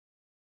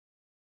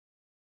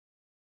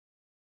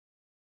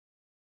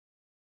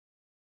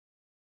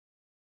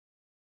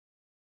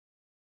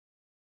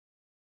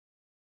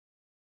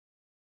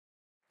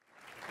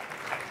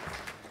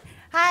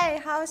Hi,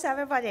 how's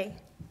everybody?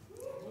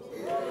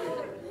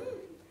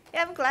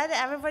 Yeah, I'm glad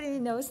that everybody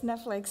knows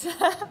Netflix.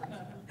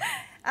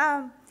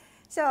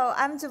 So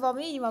I'm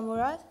Tsubomi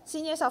Imamura,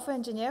 Senior Software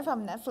Engineer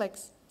from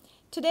Netflix.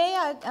 Today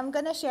I'm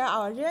going to share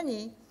our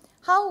journey,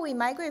 how we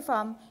migrate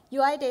from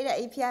UI data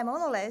API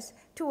monolith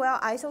to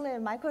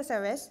well-isolated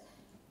microservice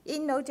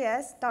in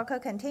Node.js Docker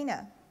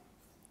container.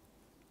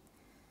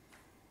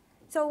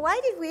 So why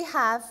did we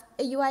have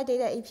a UI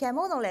data API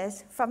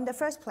monolith from the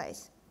first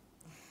place?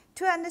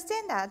 To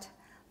understand that,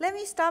 let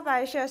me start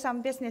by share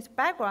some business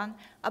background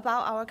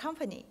about our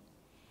company.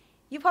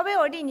 You probably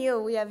already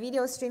knew we are a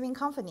video streaming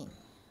company.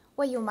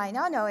 What you might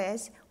not know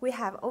is we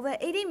have over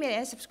 80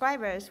 million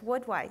subscribers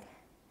worldwide.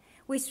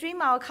 We stream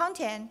our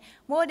content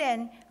more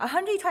than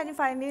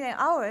 125 million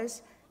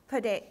hours per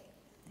day.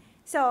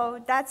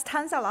 So that's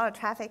tons a lot of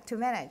traffic to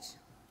manage.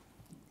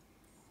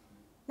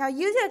 Now,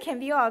 users can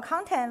view our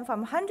content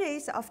from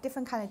hundreds of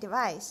different kinds of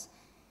devices.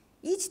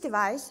 Each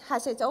device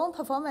has its own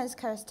performance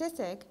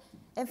characteristic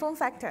and form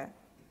factor.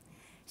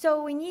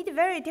 So we need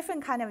very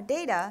different kind of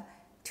data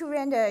to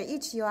render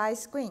each UI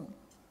screen.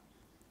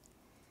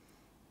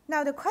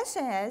 Now the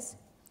question is,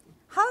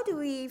 how do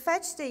we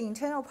fetch the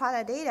internal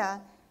product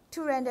data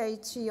to render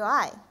each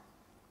UI?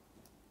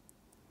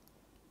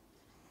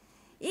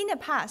 In the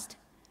past,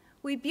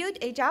 we built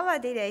a Java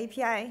data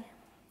API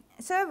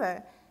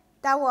server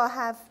that will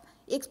have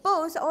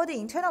exposed all the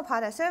internal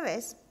product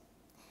service,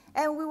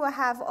 and we will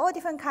have all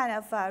different kind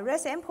of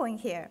REST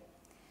endpoint here.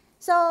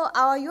 So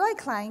our UI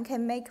client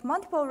can make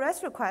multiple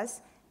REST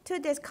requests to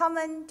this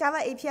common Java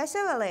API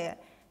server layer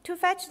to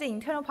fetch the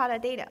internal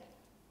product data.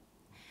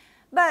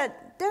 But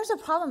there's a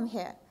problem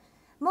here.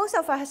 Most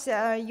of us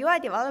are UI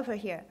developer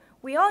here.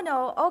 We all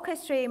know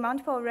orchestrating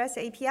multiple REST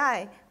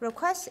API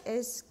requests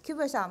is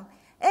cumbersome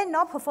and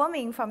not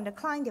performing from the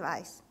client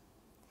device.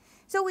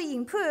 So we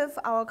improve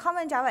our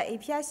common Java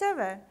API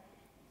server.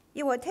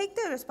 It will take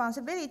the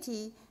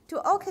responsibility to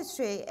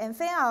orchestrate and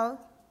fan out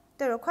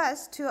the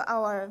request to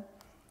our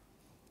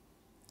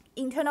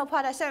internal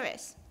product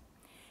service.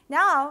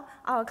 Now,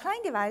 our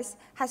client device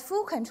has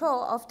full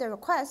control of the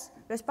request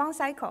response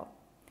cycle.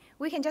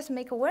 We can just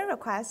make one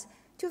request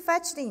to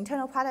fetch the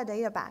internal product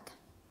data back.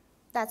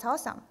 That's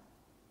awesome.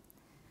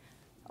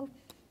 Oh,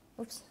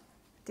 oops,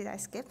 did I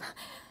skip?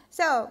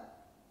 So,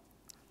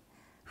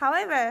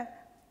 however,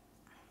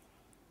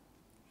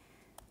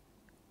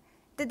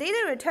 the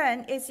data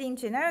return is in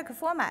generic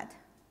format.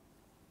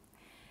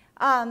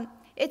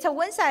 It's a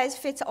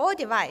one-size-fits-all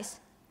device.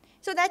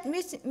 So that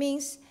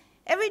means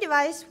every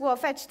device will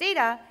fetch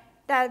data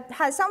that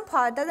has some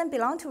part that doesn't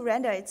belong to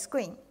render its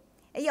screen.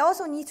 And you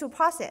also need to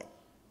process it.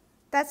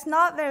 That's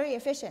not very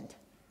efficient.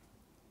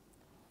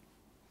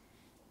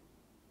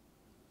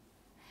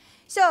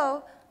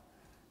 So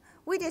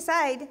we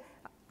decide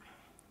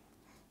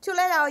to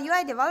let our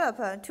UI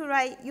developer to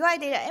write UI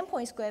data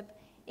endpoint script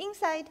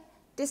inside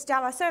this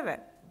Java server.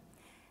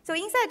 So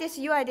inside this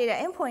UI data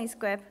endpoint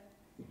script,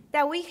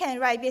 that we can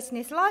write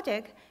business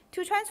logic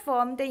to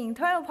transform the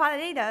internal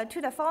product data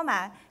to the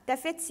format that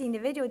fits the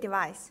individual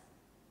device.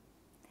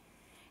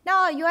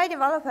 Now our UI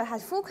developer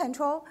has full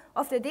control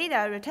of the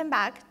data returned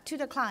back to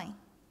the client.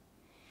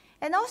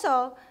 And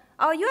also,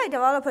 our UI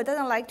developer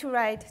doesn't like to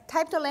write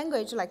typed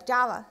language like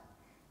Java.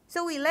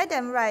 So we let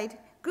them write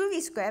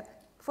Groovy script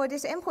for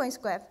this endpoint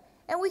script,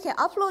 and we can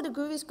upload the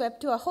Groovy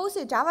script to a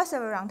hosted Java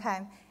server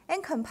runtime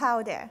and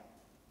compile there.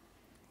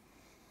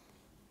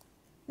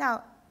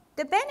 Now,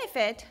 the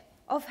benefit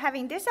of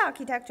having this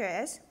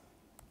architecture is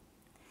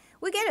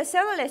we get a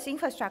serverless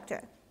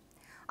infrastructure.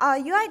 Our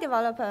UI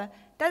developer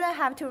doesn't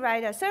have to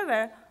write a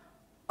server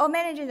or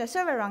manage the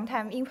server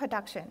runtime in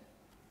production.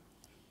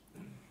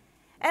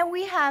 And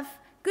we have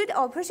good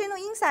operational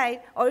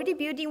insight already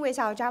built in with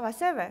our Java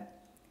server.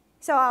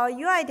 So our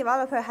UI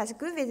developer has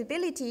good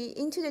visibility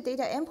into the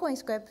data endpoint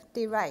script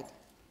they write.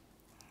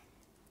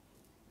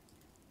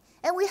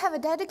 And we have a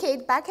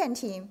dedicated backend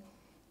team.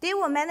 They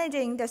were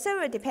managing the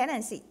server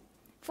dependency.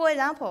 For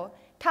example,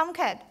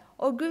 Tomcat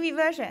or Groovy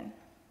version.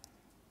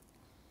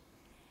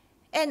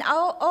 And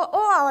all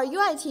our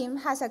UI team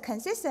has a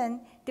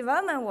consistent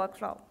development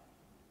workflow.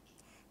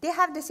 They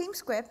have the same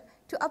script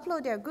to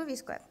upload their Groovy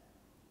script.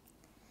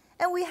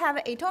 And we have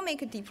an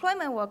atomic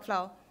deployment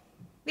workflow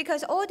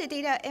because all the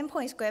data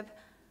endpoint scripts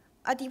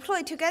are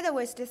deployed together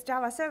with this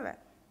Java server.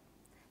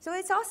 So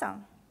it's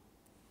awesome.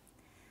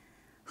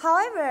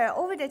 However,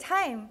 over the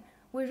time,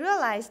 we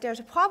realized there's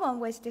a problem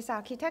with this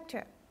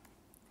architecture.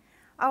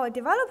 Our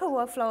developer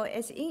workflow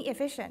is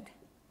inefficient.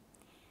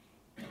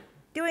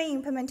 During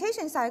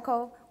implementation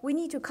cycle, we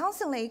need to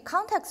constantly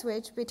context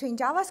switch between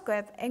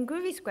JavaScript and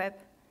Groovy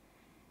script.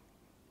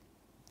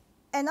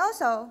 And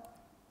also,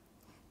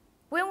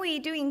 when we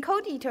do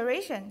code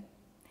iteration,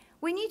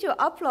 we need to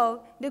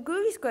upload the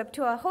Groovy script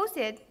to a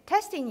hosted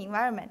testing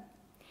environment.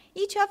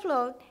 Each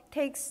upload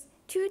takes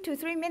 2 to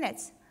 3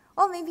 minutes,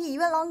 or maybe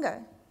even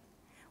longer.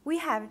 We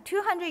have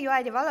 200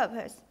 UI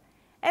developers.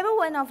 Every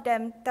one of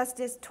them does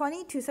this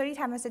 20 to 30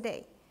 times a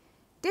day.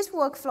 This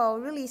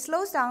workflow really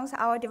slows down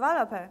our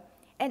developer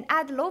and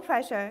adds low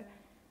pressure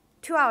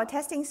to our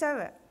testing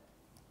server.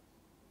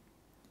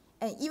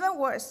 And even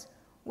worse,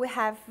 we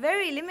have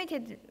very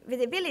limited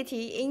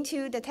visibility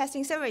into the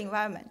testing server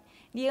environment.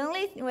 The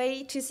only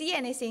way to see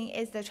anything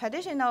is the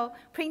traditional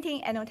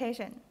printing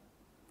annotation.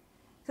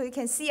 So you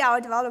can see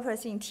our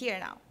developers in tier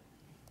now.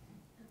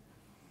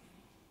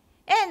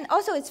 And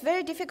also, it's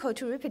very difficult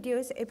to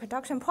reproduce a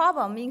production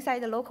problem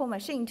inside the local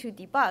machine to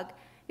debug,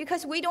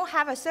 because we don't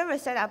have a server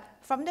set up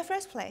from the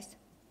first place.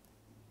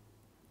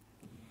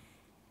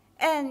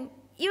 And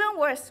even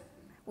worse,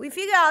 we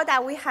figure out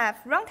that we have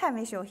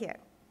runtime issue here.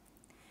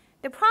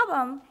 The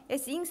problem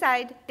is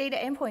inside data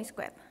endpoint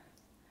script.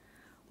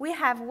 We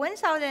have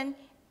 1,000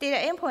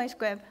 data endpoint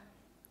script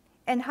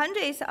and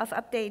hundreds of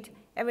updates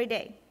every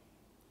day.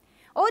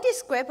 All these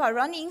scripts are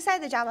running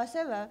inside the Java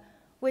server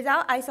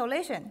without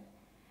isolation.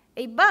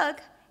 A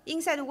bug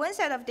inside one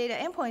set of data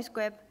endpoint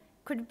script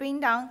could bring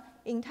down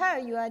entire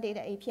UI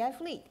data API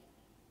fleet.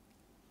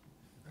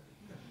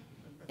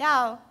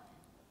 Now,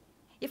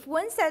 if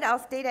one set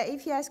of data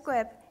API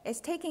script is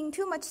taking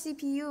too much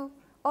CPU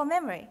or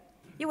memory,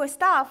 you will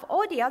starve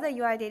all the other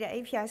UI data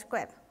API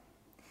script.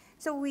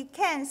 So we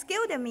can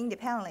scale them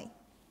independently.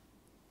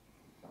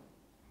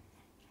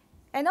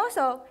 And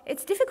also,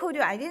 it's difficult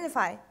to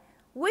identify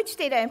which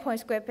data endpoint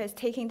script is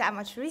taking that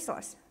much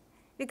resource,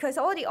 because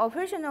all the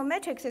operational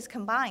metrics is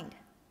combined.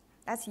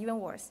 That's even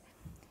worse.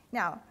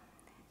 Now,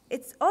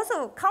 it's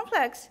also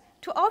complex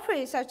to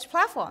operate such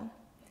platform.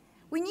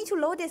 We need to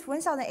load this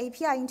 1,000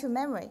 API into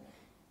memory,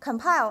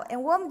 compile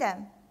and warm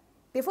them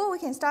before we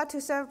can start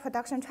to serve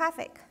production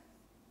traffic.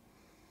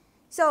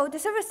 So the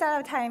server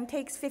startup time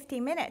takes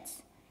 15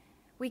 minutes.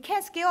 We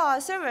can't scale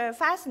our server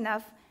fast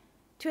enough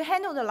to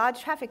handle the large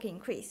traffic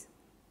increase.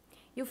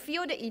 You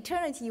feel the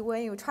eternity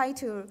when you try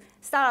to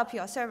start up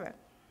your server.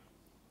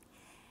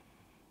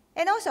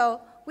 And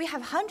also, we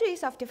have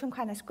hundreds of different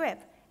kinds of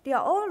scripts. They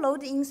are all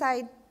loaded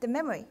inside the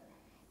memory.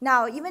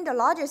 Now, even the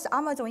largest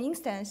Amazon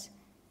instance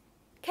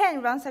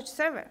can run such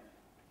server.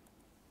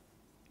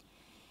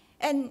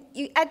 And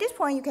at this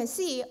point, you can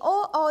see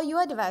all our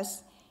UI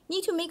devices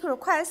need to make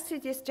requests to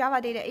this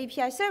Java Data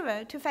API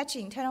server to fetch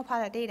internal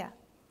product data.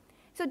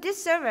 So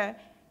this server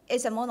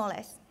is a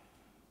monolith.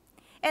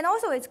 And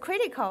also, it's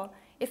critical.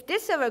 If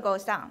this server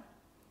goes down,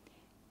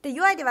 the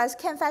UI device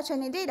can't fetch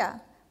any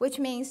data, which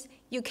means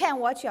you can't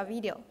watch your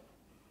video.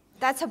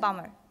 That's a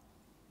bummer.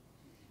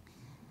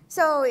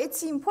 So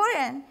it's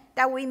important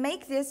that we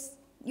make this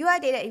UI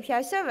Data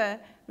API server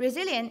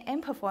resilient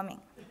and performing.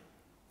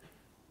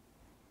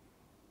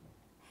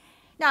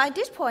 Now, at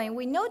this point,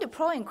 we know the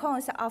pros and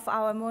cons of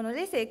our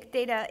monolithic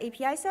data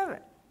API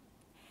server.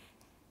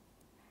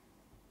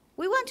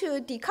 We want to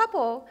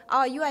decouple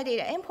our UI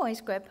data endpoint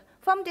script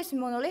from this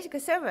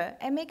monolithic server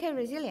and make it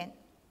resilient.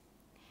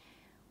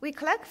 We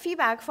collect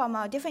feedback from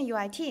our different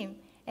UI team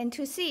and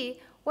to see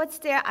what's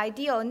their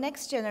ideal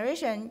next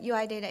generation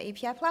UI data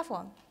API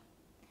platform.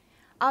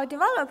 Our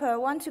developer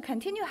want to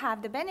continue to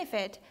have the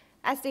benefit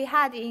as they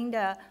had in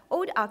the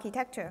old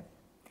architecture.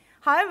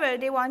 However,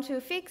 they want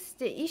to fix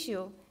the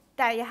issue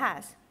that it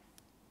has.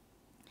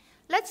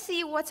 Let's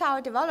see what's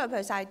our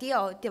developer's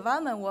ideal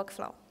development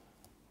workflow.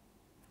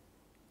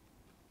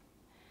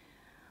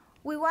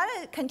 We want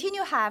to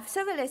continue to have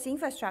serverless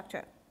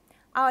infrastructure.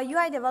 Our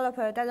UI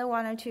developer doesn't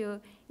want to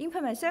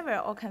implement server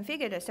or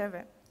configure the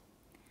server.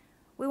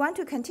 We want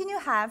to continue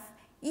to have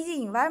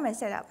easy environment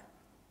setup.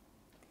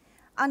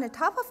 On the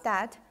top of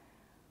that,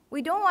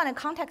 we don't want a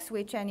context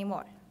switch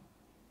anymore.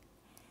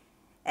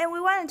 And we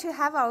want to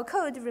have our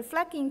code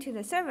reflect into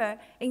the server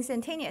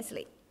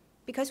instantaneously,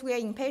 because we are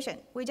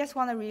impatient. We just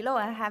want to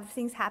reload and have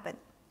things happen.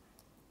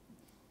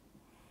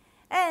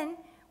 And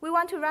we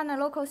want to run a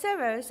local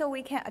server so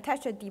we can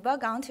attach a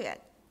debug onto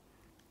it.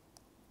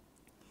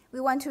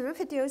 We want to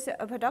reproduce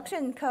a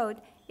production code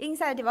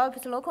inside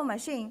developer's local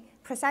machine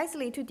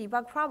precisely to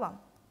debug problem.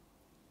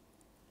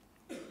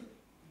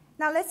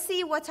 Now let's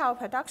see what's our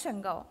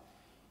production goal.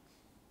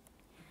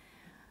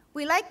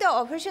 We like the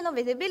operational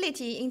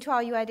visibility into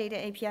our UI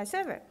data API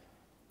server.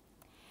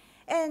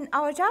 And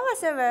our Java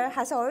server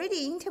has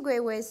already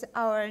integrated with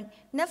our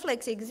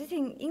Netflix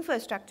existing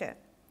infrastructure.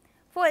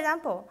 For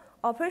example,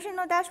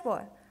 operational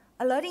dashboard,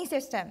 alerting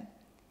system,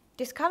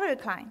 discovery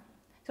client.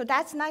 So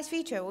that's a nice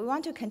feature. We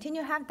want to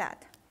continue to have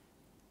that.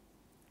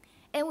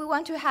 And we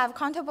want to have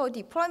countable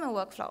deployment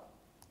workflow.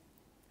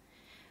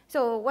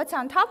 So what's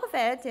on top of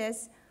it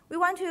is we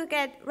want to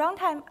get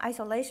runtime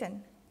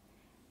isolation.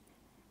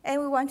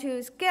 And we want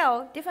to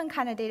scale different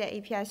kind of data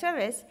API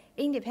service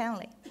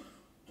independently.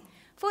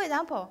 For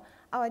example,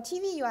 our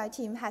TV UI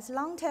team has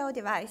long-tail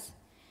device.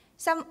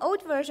 Some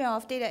old version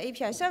of data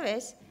API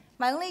service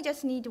might only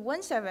just need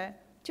one server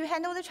to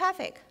handle the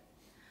traffic.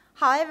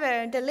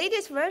 However, the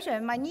latest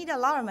version might need a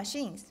lot of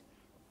machines.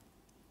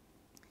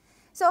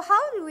 So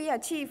how do we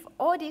achieve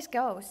all these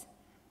goals?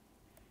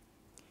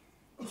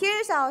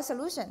 Here's our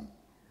solution.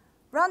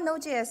 Run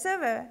Node.js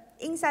server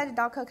inside a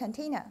Docker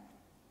container.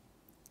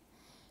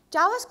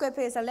 JavaScript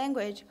is a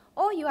language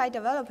all UI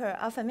developers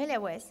are familiar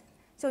with,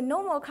 so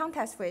no more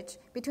context switch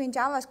between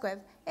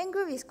JavaScript and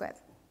GroovyScript.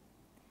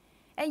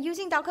 And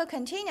using Docker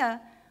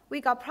container,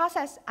 we got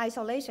process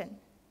isolation.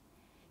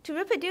 To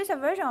reproduce a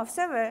version of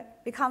server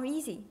becomes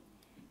easy.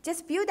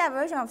 Just build that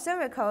version of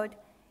server code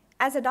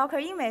as a Docker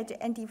image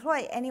and deploy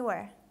it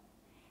anywhere.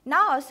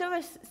 Now our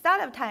server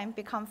startup time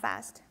becomes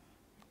fast.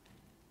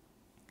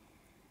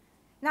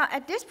 Now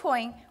at this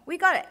point, we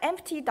got an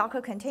empty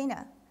Docker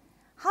container.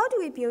 How do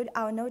we build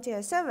our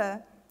Node.js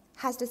server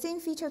has the same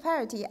feature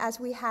parity as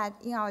we had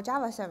in our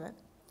Java server?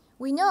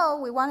 We know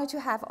we wanted to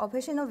have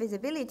operational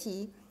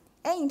visibility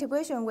and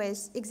integration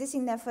with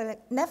existing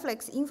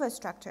Netflix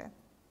infrastructure.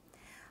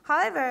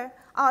 However,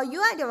 our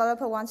UI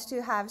developer wants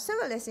to have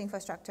serverless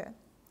infrastructure.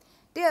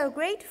 They are a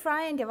great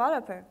front-end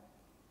developer,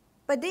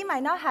 but they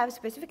might not have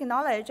specific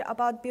knowledge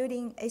about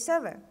building a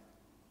server.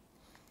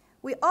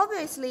 We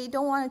obviously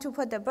don't want to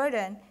put the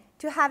burden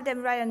to have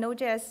them write a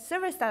Node.js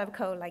server startup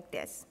code like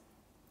this.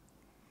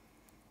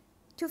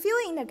 To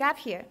fill in the gap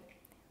here,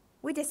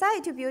 we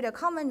decided to build a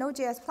common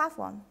Node.js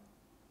platform.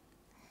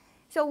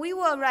 So we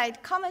will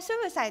write common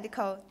server-side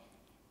code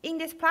in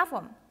this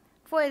platform.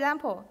 For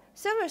example,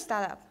 server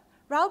startup,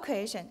 route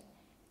creation,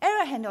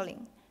 error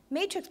handling,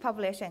 matrix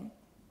population,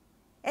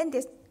 and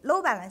this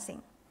load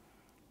balancing.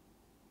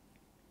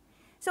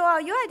 So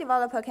our UI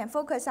developer can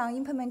focus on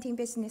implementing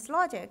business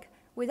logic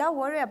without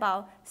worry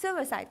about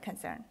server-side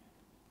concern.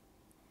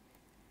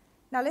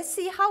 Now let's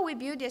see how we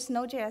build this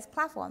Node.js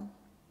platform.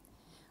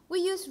 We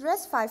use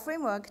REST-fi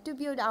framework to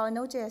build our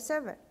Node.js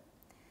server.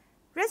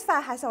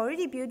 REST-fi has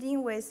already built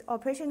in with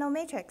operational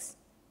matrix,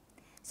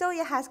 so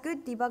it has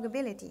good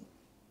debuggability.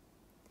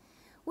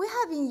 We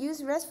have been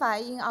using REST-fi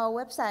in our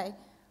website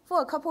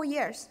for a couple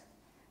years,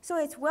 so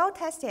it's well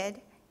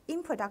tested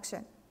in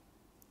production.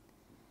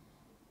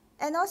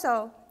 And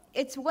also,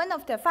 it's one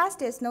of the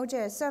fastest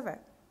Node.js server.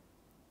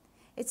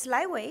 It's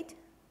lightweight.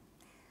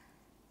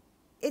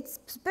 It's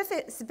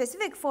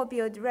specific for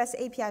build REST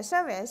API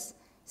service,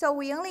 so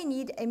we only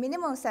need a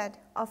minimum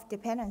set of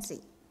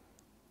dependency.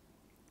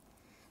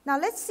 Now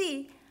let's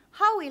see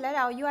how we let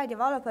our UI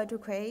developer to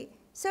create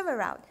server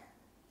route.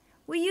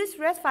 We use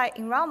REST-fi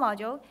in route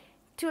module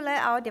to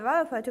let our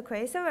developer to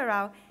create server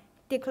route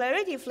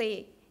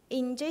declaratively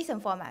in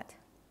JSON format.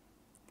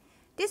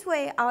 This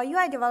way, our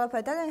UI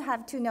developer doesn't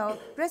have to know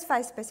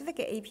REST-fi specific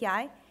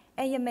API,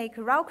 and it makes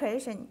route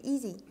creation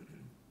easy.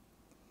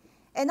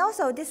 And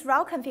also, this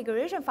route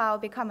configuration file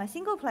becomes a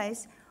single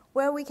place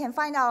where we can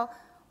find out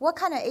what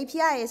kind of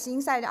API is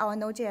inside our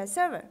Node.js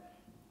server.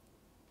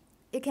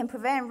 It can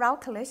prevent route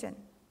collision.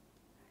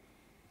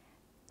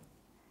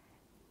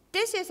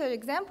 This is an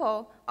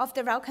example of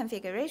the route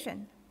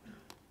configuration.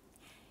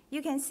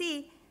 You can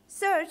see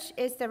search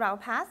is the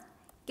route path,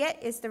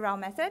 get is the route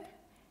method,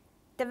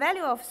 the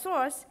value of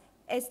source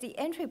is the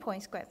entry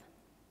point script.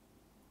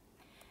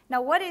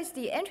 Now, what is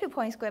the entry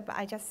point script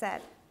I just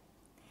said?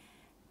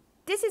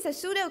 This is a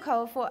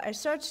pseudocode for a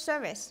search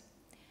service.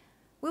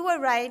 We will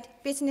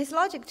write business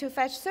logic to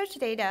fetch search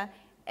data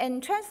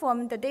and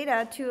transform the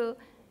data to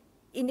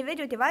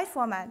individual device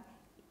format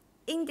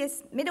in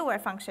this middleware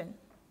function.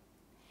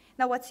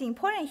 Now, what's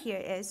important here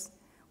is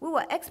we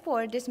will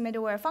export this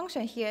middleware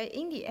function here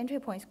in the entry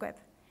point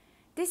script.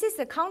 This is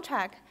the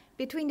contract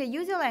between the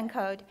user line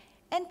code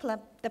and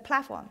the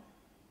platform.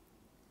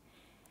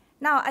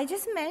 Now, I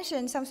just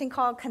mentioned something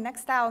called connect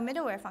style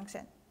middleware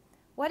function.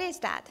 What is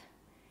that?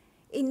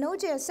 In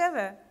Node.js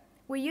server,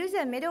 we use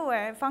a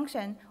middleware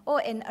function or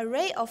an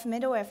array of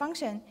middleware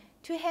functions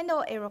to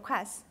handle a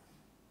request.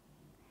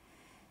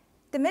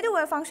 The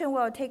middleware function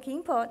will take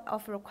input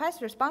of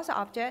request response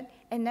object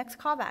and next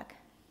callback.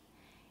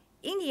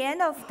 In the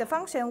end of the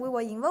function, we will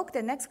invoke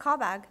the next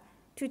callback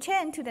to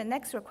chain to the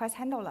next request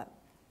handler.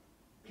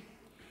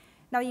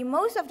 Now, in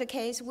most of the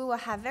case, we will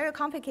have very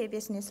complicated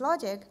business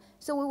logic,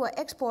 so we will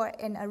export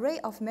an array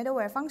of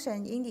middleware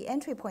functions in the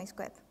entry point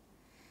script.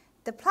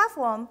 The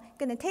platform is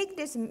going to take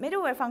this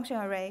middleware function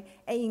array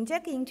and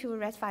inject into a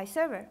REST-fi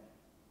server.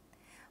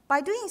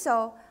 By doing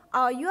so,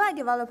 our UI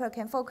developer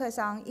can focus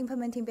on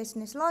implementing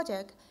business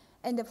logic,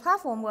 and the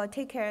platform will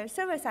take care of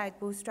server-side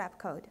bootstrap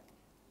code.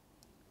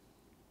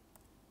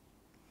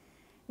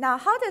 Now,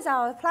 how does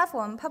our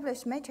platform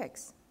publish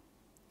metrics?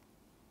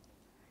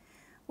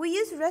 We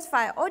use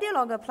REST-fi audio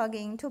logger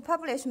plugin to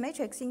publish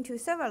metrics into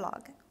server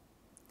log.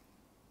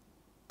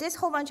 This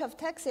whole bunch of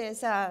text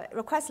is a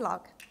request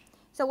log.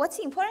 So what's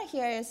important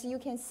here is you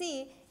can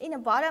see in the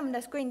bottom of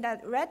the screen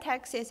that red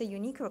text is a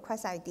unique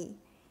request ID.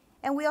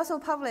 And we also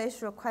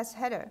publish request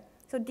header.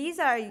 So these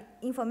are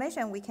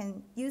information we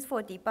can use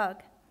for debug.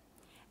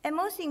 And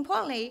most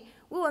importantly,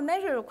 we will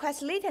measure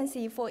request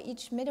latency for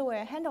each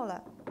middleware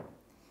handler.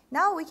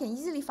 Now we can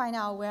easily find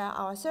out where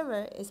our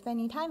server is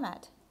spending time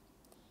at.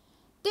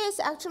 This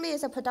actually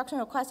is a production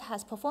request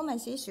has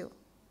performance issue.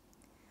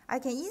 I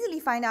can easily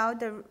find out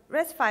the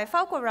REST-fi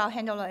Falco route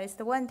handler is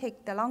the one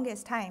take the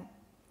longest time.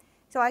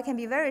 So I can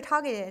be very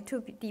targeted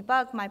to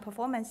debug my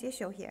performance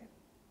issue here.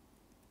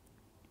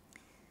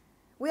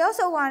 We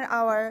also want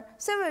our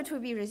server to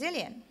be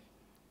resilient.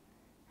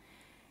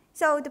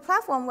 So the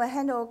platform will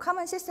handle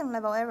common system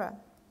level error.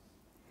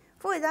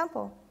 For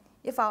example,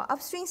 if our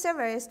upstream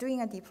server is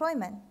doing a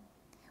deployment,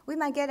 we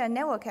might get a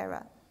network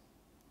error.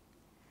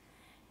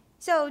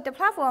 So the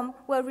platform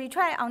will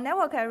retry on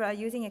network error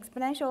using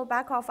exponential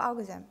backoff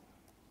algorithm.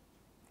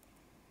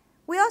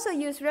 We also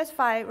use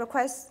RESTfy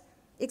request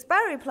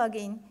expiry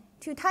plugin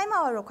to time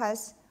our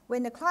requests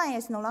when the client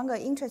is no longer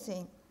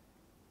interested.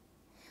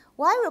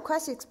 Why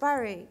request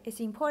expiry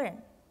is important?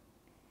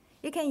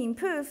 It can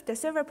improve the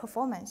server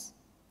performance.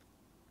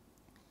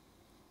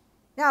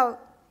 Now,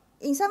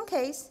 in some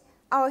cases,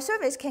 our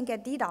service can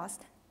get DDoSed.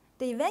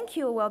 The event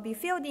queue will be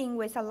filled in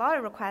with a lot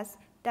of requests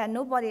that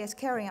nobody is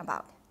caring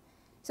about.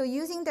 So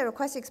using the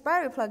request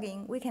expiry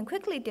plugin, we can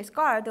quickly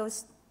discard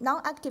those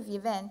non-active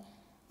events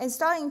and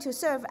starting to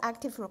serve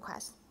active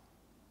requests.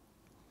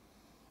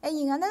 And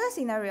in another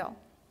scenario,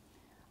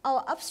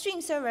 our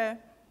upstream server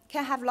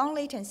can have long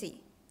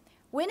latency.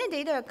 When the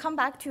data come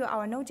back to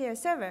our Node.js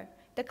server,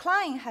 the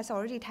client has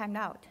already timed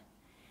out.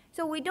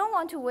 So we don't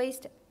want to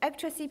waste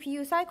extra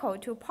CPU cycle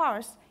to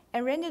parse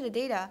and render the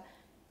data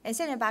and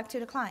send it back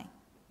to the client.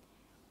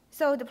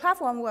 So the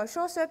platform will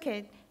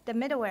short-circuit the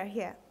middleware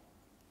here.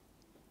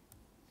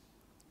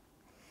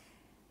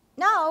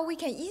 Now we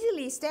can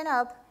easily stand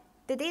up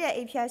the data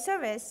API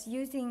service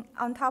using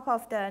on top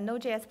of the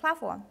Node.js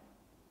platform.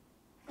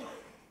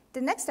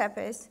 The next step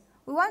is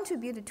we want to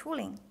build a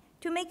tooling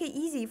to make it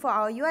easy for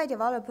our UI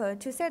developer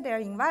to set their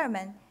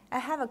environment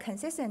and have a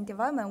consistent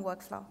development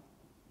workflow.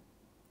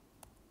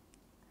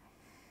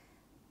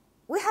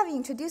 We have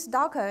introduced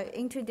Docker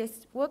into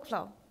this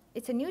workflow.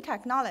 It's a new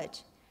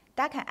technology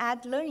that can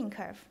add learning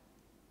curve.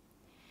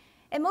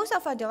 And most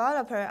of our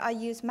developers are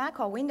use Mac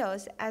or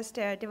Windows as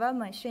their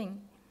development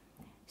machine.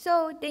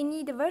 So they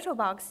need a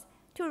VirtualBox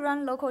to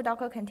run local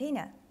Docker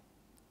container.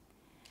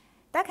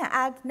 That can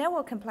add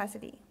network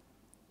complexity.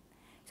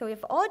 So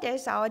if all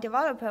this our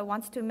developer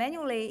wants to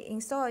manually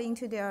install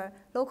into their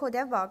local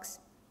dev box,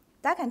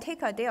 that can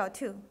take a day or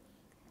two.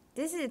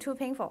 This is too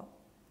painful.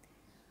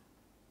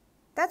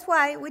 That's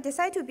why we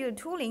decided to build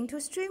tooling to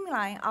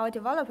streamline our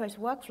developers'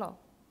 workflow.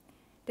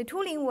 The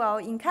tooling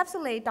will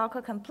encapsulate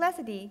Docker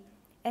complexity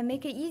and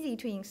make it easy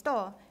to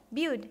install,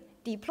 build,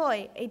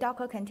 deploy a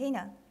Docker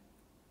container.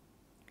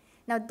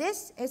 Now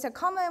this is a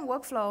common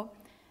workflow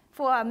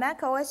for a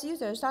Mac OS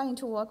user starting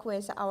to work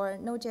with our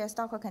Node.js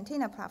Docker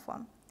container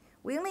platform.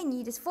 We only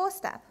need this 4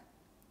 steps.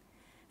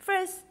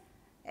 First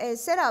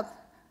is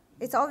setup.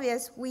 It's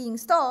obvious we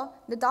install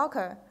the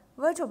Docker,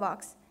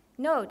 VirtualBox,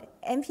 Node,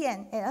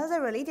 npm, and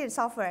other related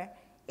software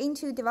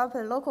into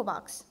developer local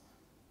box.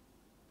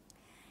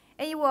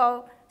 And it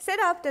will set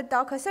up the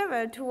Docker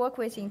server to work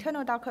with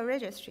internal Docker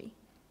registry.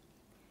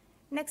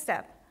 Next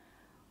step,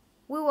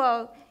 we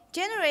will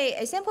generate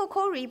a sample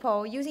code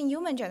repo using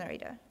human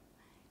generator.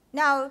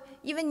 Now,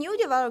 even new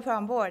developer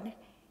on board,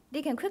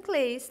 they can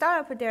quickly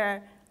start up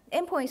their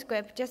endpoint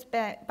script just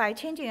by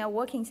changing a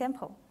working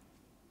sample.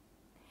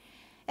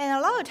 And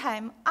a lot of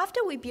time, after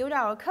we build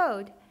our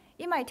code,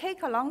 it might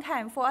take a long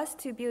time for us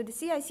to build the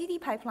CI/CD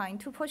pipeline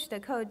to push the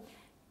code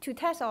to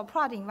test our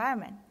prod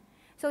environment.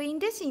 So in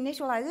this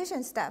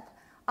initialization step,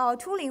 our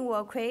tooling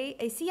will create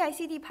a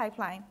CI/CD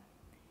pipeline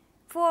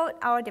for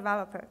our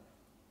developer.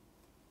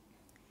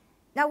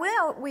 Now when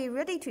we're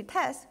ready to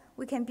test,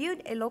 we can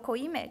build a local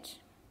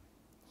image.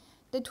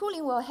 The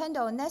tooling will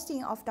handle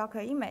nesting of Docker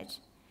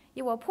image.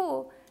 It will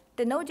pull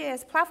the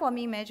Node.js platform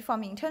image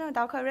from internal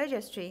Docker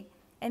registry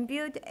and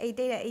build a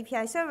data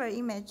API server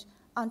image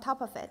on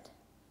top of it.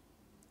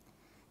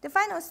 The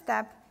final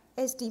step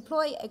is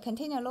deploy a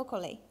container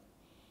locally.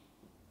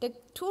 The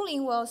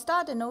tooling will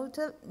start the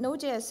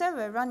Node.js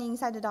server running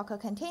inside the Docker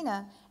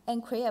container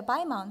and create a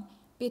bimount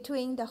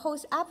between the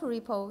host app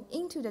repo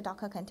into the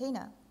Docker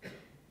container.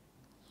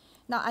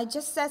 Now, I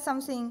just said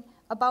something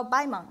about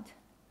bimount.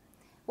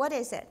 What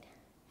is it?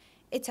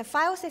 It's a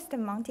file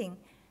system mounting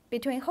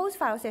between host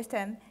file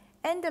system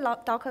and the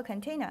Docker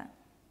container.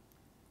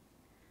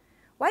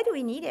 Why do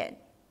we need it?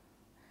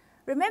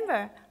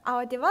 Remember,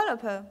 our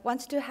developer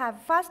wants to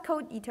have fast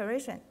code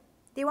iteration.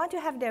 They want to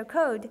have their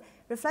code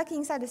reflect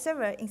inside the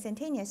server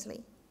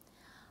instantaneously.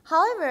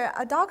 However,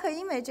 a Docker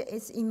image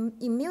is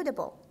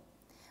immutable.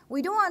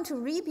 We don't want to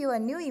rebuild a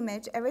new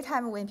image every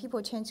time when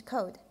people change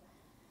code.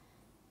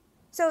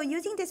 So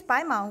using this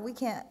bimount, we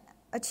can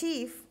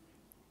achieve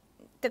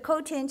the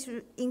code change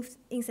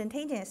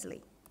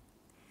instantaneously.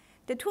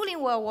 The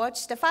tooling will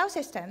watch the file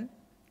system,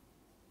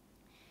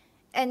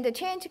 and the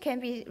change can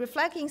be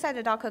reflected inside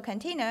the Docker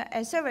container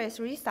and server is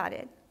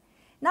restarted.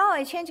 Now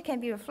a change can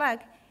be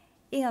reflected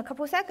in a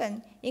couple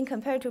seconds in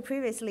compared to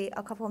previously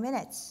a couple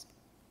minutes.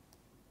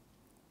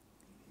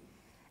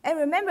 And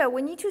remember,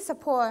 we need to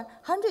support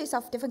hundreds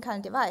of different kinds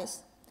of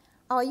devices.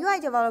 Our UI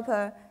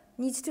developer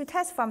needs to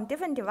test from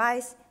different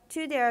devices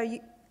to their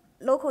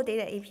local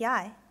data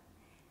API.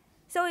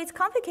 So it's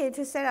complicated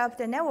to set up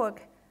the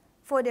network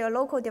for their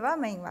local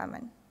development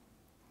environment.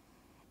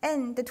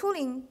 And the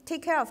tooling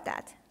takes care of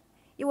that.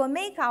 It will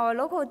make our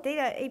local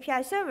data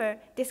API server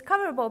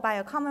discoverable by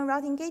a common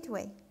routing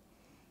gateway.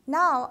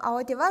 Now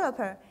our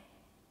developer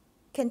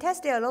can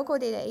test their local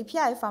data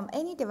API from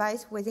any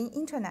device within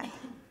internet.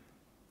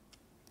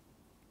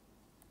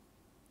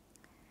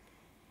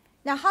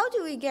 Now how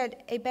do we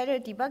get a better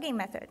debugging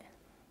method?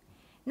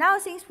 Now,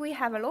 since we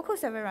have a local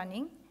server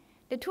running,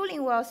 the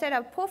tooling will set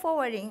up port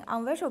forwarding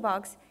on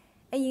VirtualBox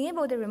and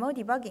enable the remote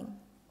debugging.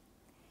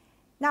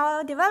 Now,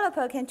 our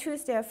developer can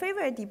choose their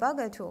favorite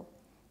debugger tool,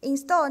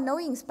 install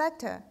Node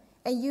Inspector,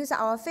 and use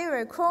our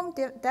favorite Chrome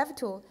dev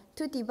tool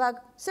to debug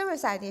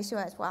server-side issue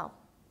as well.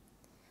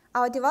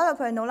 Our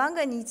developer no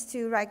longer needs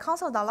to write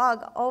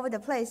console.log all over the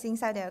place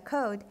inside their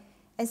code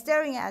and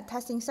staring at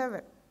testing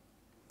server.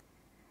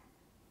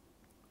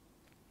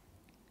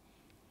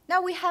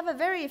 Now we have a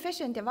very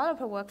efficient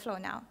developer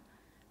workflow now.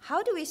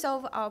 How do we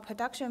solve our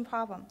production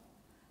problem?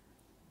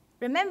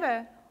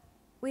 Remember,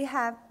 we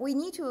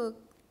need to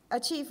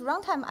achieve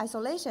runtime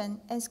isolation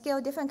and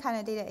scale different kind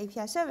of data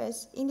API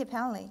service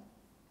independently.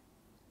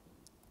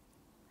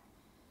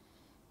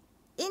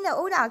 In the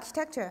old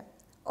architecture,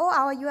 all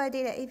our UI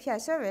data API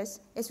service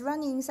is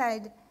running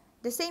inside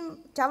the same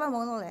Java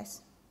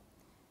monolith.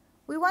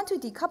 We want to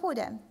decouple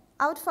them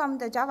out from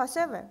the Java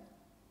server.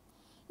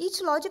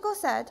 Each logical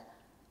set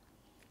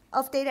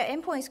of data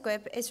endpoint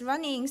script is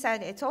running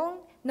inside its own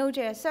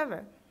Node.js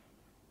server.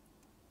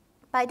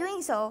 By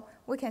doing so,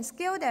 we can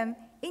scale them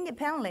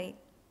independently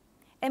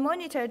and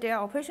monitor their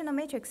operational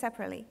matrix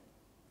separately.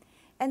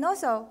 And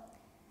also,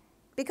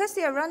 because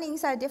they are running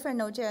inside different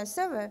Node.js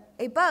server,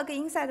 a bug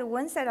inside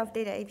one set of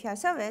data API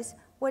service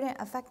wouldn't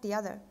affect the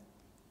other.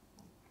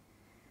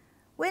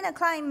 When a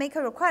client makes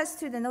a request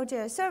to the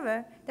Node.js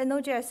server, the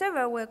Node.js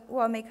server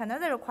will make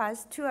another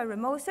request to a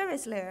remote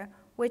service layer,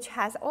 which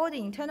has all the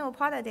internal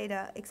product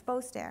data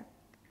exposed there.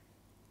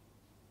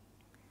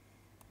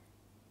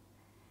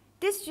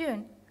 This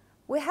June,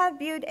 we have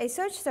built a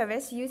search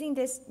service using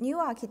this new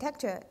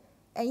architecture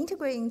and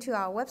integrate into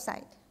our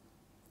website.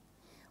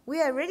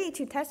 We are ready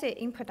to test it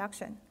in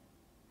production.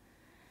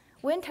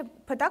 When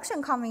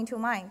production comes into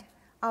mind,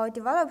 our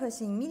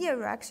developers' immediate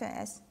reaction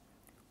is,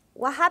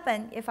 what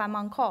happens if I'm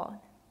on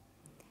call?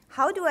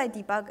 How do I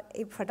debug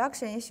a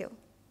production issue?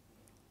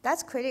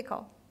 That's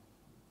critical.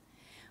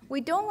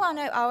 We don't want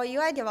our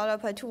UI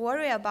developer to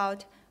worry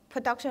about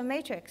production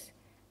matrix.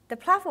 The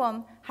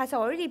platform has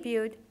already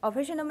built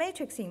operational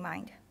matrix in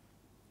mind.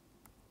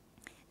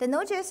 The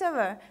Node.js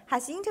server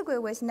has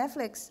integrated with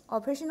Netflix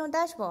operational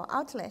dashboard,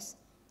 Outlist.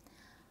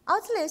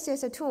 Outlist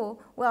is a tool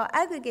that will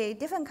aggregate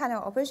different kind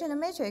of operational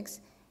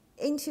matrix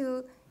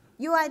into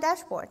UI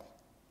dashboard,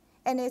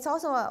 and it's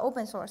also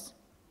open source.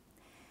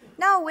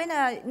 Now, when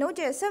a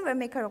Node.js server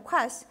makes a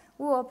request,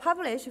 we will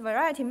publish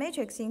variety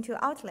matrix into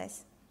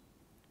Outlist.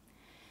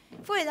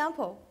 For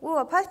example, we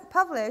will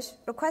publish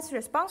request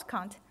response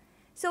count,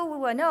 so we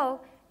will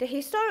know the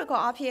historical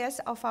RPS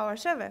of our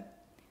server.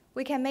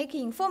 We can make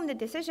informed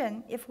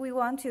decision if we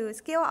want to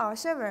scale our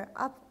server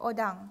up or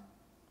down.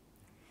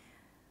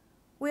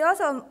 We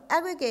also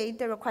aggregate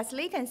the request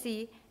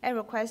latency and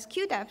request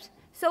queue depth,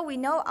 so we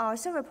know our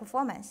server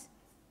performance.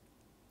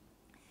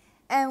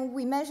 And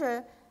we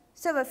measure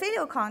server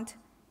failure count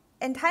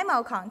and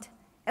timeout count,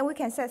 and we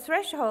can set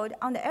threshold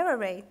on the error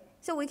rate,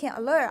 so we can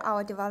alert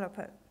our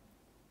developer.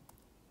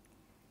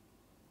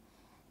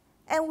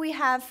 And we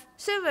have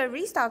server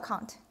restart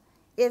count.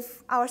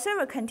 If our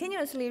server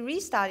continuously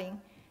restarting,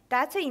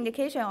 that's an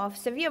indication of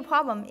severe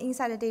problem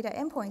inside the data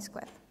endpoint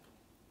script.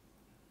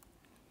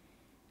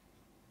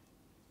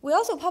 We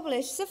also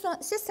publish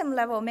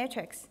system-level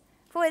metrics,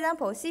 for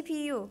example,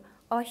 CPU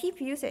or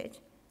heap usage,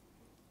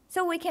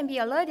 so we can be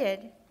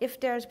alerted if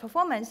there's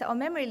performance or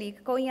memory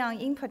leak going on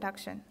in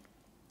production.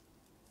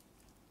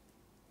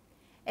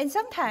 And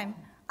sometimes,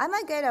 I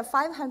might get a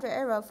 500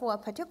 error for a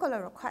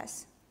particular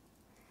request.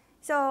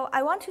 So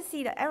I want to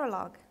see the error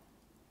log.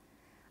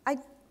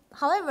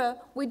 However,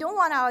 we don't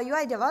want our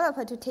UI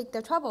developer to take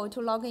the trouble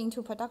to log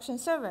into production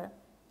server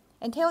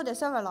and tell the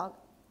server log.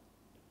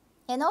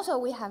 And also,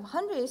 we have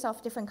hundreds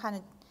of different kind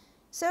of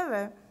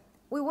server.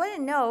 We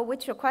wouldn't know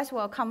which request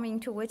will come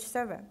into which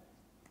server.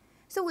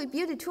 So we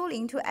build a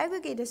tooling to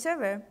aggregate the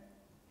server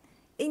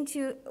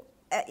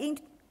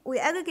we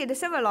aggregate the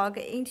server log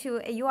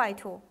into a UI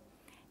tool.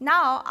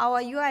 Now, our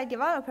UI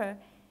developer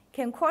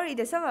can query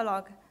the server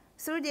log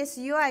through this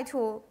UI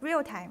tool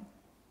real time.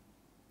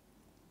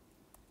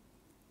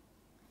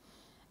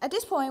 At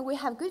this point, we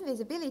have good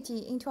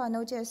visibility into our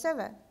Node.js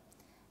server.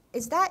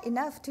 Is that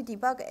enough to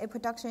debug a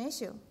production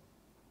issue?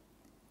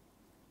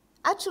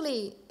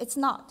 Actually, it's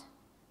not.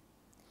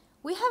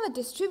 We have a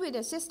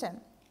distributed system.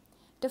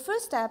 The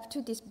first step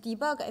to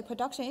debug a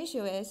production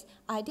issue is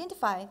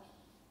identify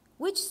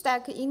which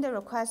stack in the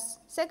request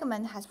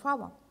segment has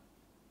problem.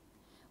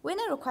 When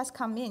a request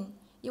comes in,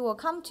 it will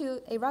come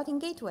to a routing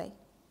gateway.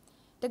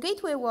 The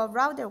gateway will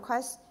route the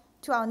request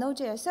to our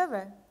Node.js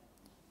server.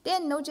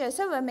 Then Node.js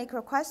server make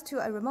request to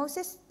a remote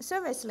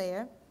service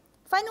layer.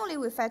 Finally,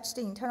 we fetch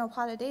the internal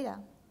product data.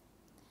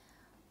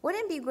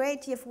 Wouldn't it be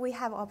great if we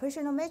have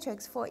operational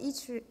metrics for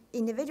each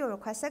individual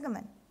request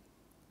segment?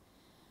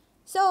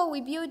 So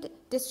we build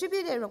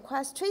distributed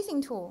request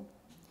tracing tool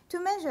to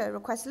measure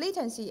request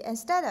latency and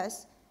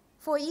status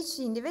for each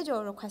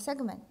individual request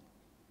segment.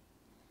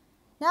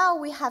 Now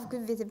we have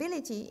good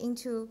visibility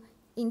into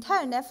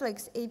entire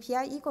Netflix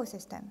API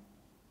ecosystem.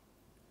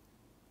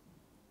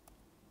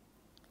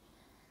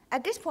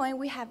 At this point,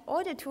 we have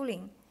all the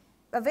tooling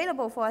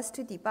available for us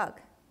to debug.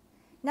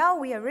 Now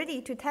we are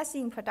ready to test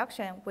in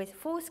production with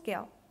full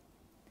scale.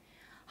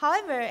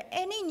 However,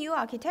 any new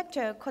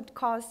architecture could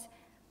cause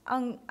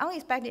an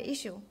unexpected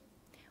issue.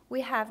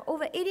 We have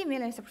over 80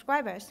 million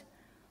subscribers.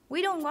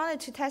 We don't want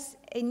to test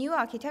a new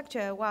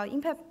architecture while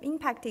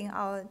impacting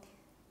our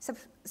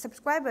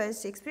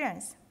subscribers'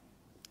 experience.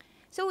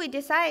 So we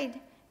decide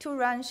to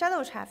run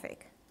shuttle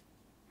traffic.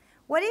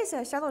 What is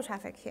a shuttle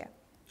traffic here?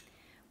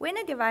 When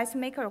a device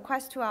makes a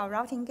request to our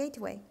routing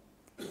gateway,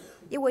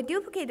 it will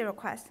duplicate the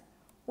request.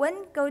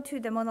 One go to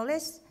the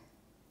monolith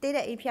data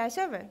API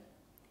server.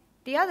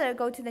 The other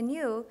go to the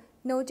new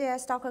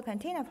Node.js Docker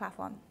container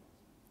platform.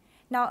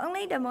 Now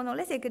only the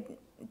monolithic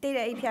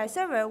data API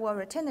server will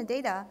return the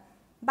data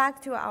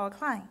back to our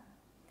client.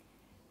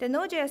 The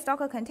Node.js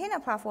Docker container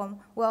platform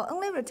will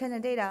only return the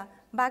data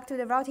back to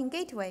the routing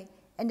gateway,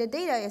 and the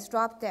data is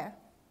dropped there.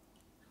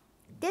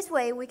 This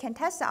way, we can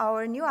test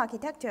our new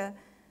architecture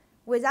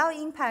without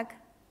impact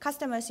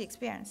customers'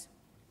 experience.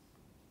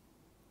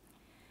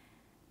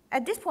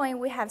 At this point,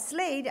 we have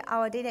slayed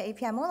our data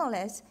API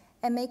monolith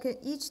and make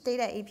each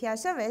data API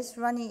service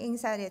running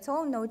inside its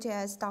own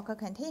Node.js Docker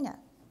container.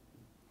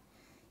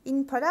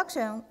 In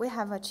production, we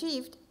have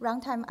achieved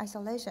runtime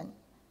isolation.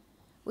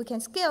 We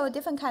can scale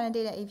different kind of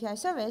data API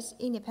service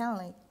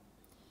independently.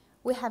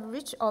 We have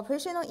rich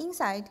operational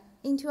insight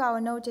into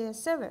our Node.js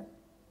server.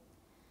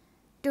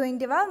 During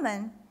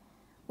development,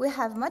 we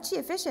have much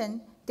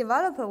efficient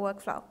developer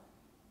workflow.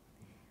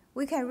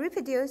 We can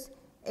reproduce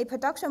a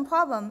production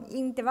problem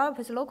in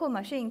developer's local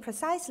machine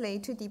precisely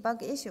to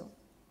debug issue.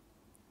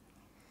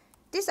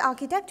 This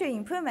architecture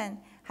improvement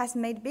has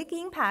made big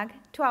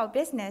impact to our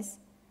business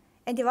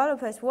and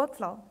developers'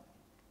 workflow.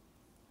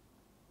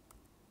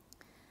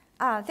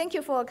 Thank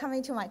you for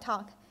coming to my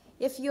talk.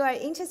 If you are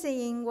interested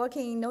in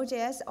working in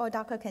Node.js or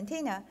Docker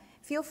container,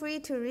 feel free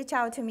to reach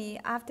out to me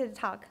after the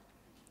talk.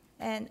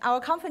 And our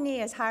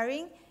company is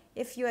hiring.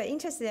 If you are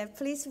interested,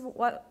 please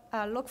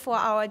look for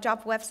our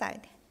job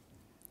website.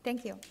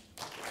 Thank you.